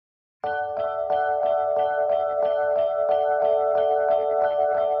Hey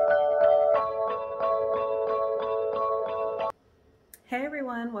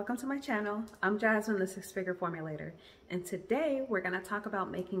everyone, welcome to my channel. I'm Jasmine, the six-figure formulator, and today we're going to talk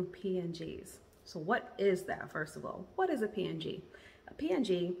about making PNGs. So what is that, first of all? What is a PNG? A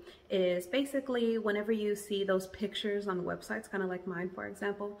PNG is basically whenever you see those pictures on websites, kind of like mine, for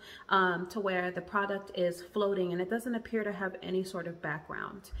example, to where the product is floating and it doesn't appear to have any sort of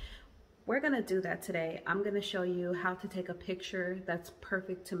background. We're going to do that today. I'm going to show you how to take a picture that's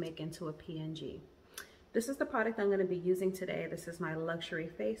perfect to make into a PNG. This is the product I'm going to be using today. This is my luxury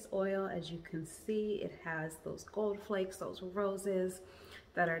face oil. As you can see, it has those gold flakes, those roses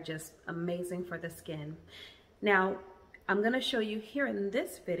that are just amazing for the skin. Now, I'm going to show you here in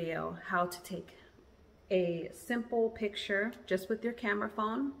this video how to take a simple picture just with your camera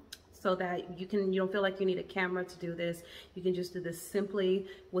phone so that you don't feel like you need a camera to do this. You can just do this simply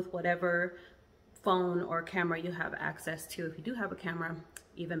with whatever phone or camera you have access to. If you do have a camera,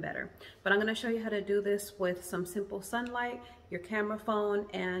 even better. But I'm going to show you how to do this with some simple sunlight, your camera phone,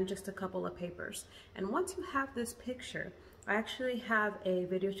 and just a couple of papers. And once you have this picture, I actually have a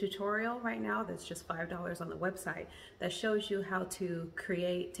video tutorial right now that's just $5 on the website that shows you how to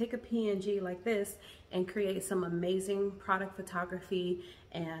take a PNG like this and create some amazing product photography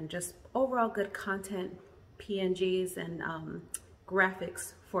and just overall good content PNGs and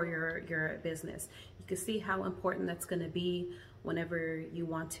graphics for your business. You can see how important that's going to be whenever you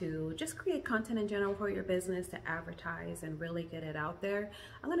want to just create content in general for your business to advertise and really get it out there.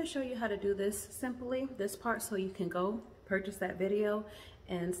 I'm going to show you how to do this simply, this part, so you can go purchase that video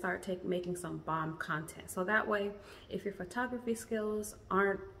and start making some bomb content. So that way, if your photography skills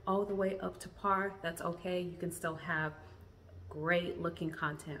aren't all the way up to par, that's okay. You can still have great looking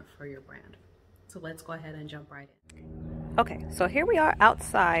content for your brand. So let's go ahead and jump right in. Okay, so here we are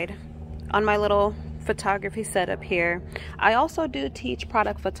outside on my little photography setup here. I also do teach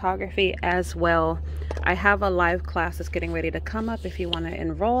product photography as well. I have a live class that's getting ready to come up. If you want to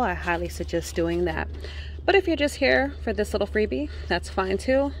enroll, I highly suggest doing that. But if you're just here for this little freebie, that's fine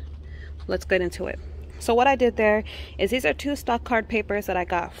too. Let's get into it. So what I did there is these are 2 stock card papers that I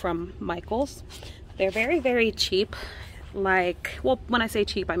got from Michaels. They're very, very cheap. Like, well, when I say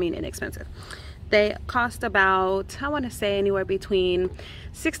cheap, I mean inexpensive. They cost about, I want to say, anywhere between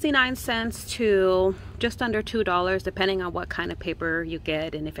 69 cents to just under $2, depending on what kind of paper you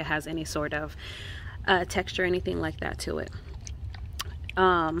get and if it has any sort of texture or anything like that to it.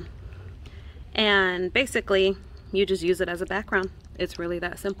 And basically, you just use it as a background. It's really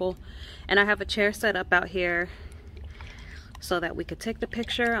that simple. And I have a chair set up out here so that we could take the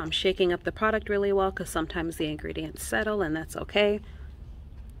picture. I'm shaking up the product really well because sometimes the ingredients settle, and that's okay.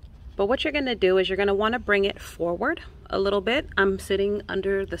 But what you're going to do is you're going to want to bring it forward a little bit. I'm sitting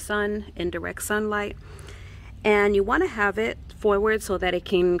under the sun in direct sunlight, and you want to have it forward so that it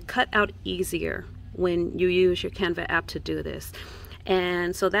can cut out easier when you use your Canva app to do this.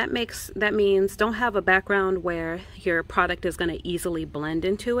 And so that means don't have a background where your product is going to easily blend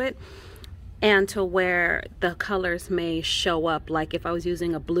into it and to where the colors may show up. Like if I was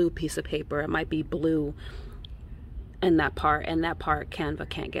using a blue piece of paper, it might be blue in that part, and that part Canva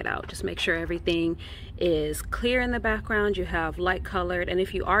can't get out. Just make sure everything is clear in the background, you have light colored, and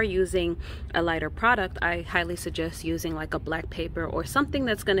if you are using a lighter product, I highly suggest using like a black paper or something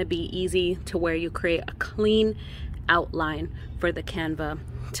that's going to be easy to where you create a clean outline for the Canva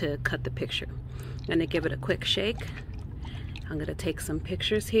to cut the picture. I'm going to give it a quick shake. I'm going to take some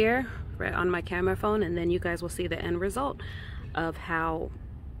pictures here right on my camera phone, and then you guys will see the end result of how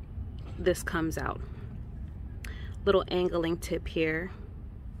this comes out. Little angling tip here.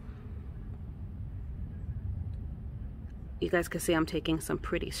 You guys can see I'm taking some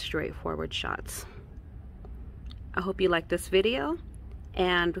pretty straightforward shots. I hope you like this video,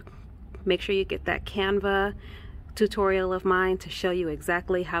 and make sure you get that Canva tutorial of mine to show you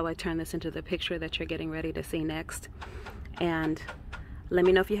exactly how I turn this into the picture that you're getting ready to see next. And let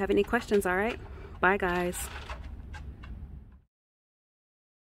me know if you have any questions. All right, bye guys.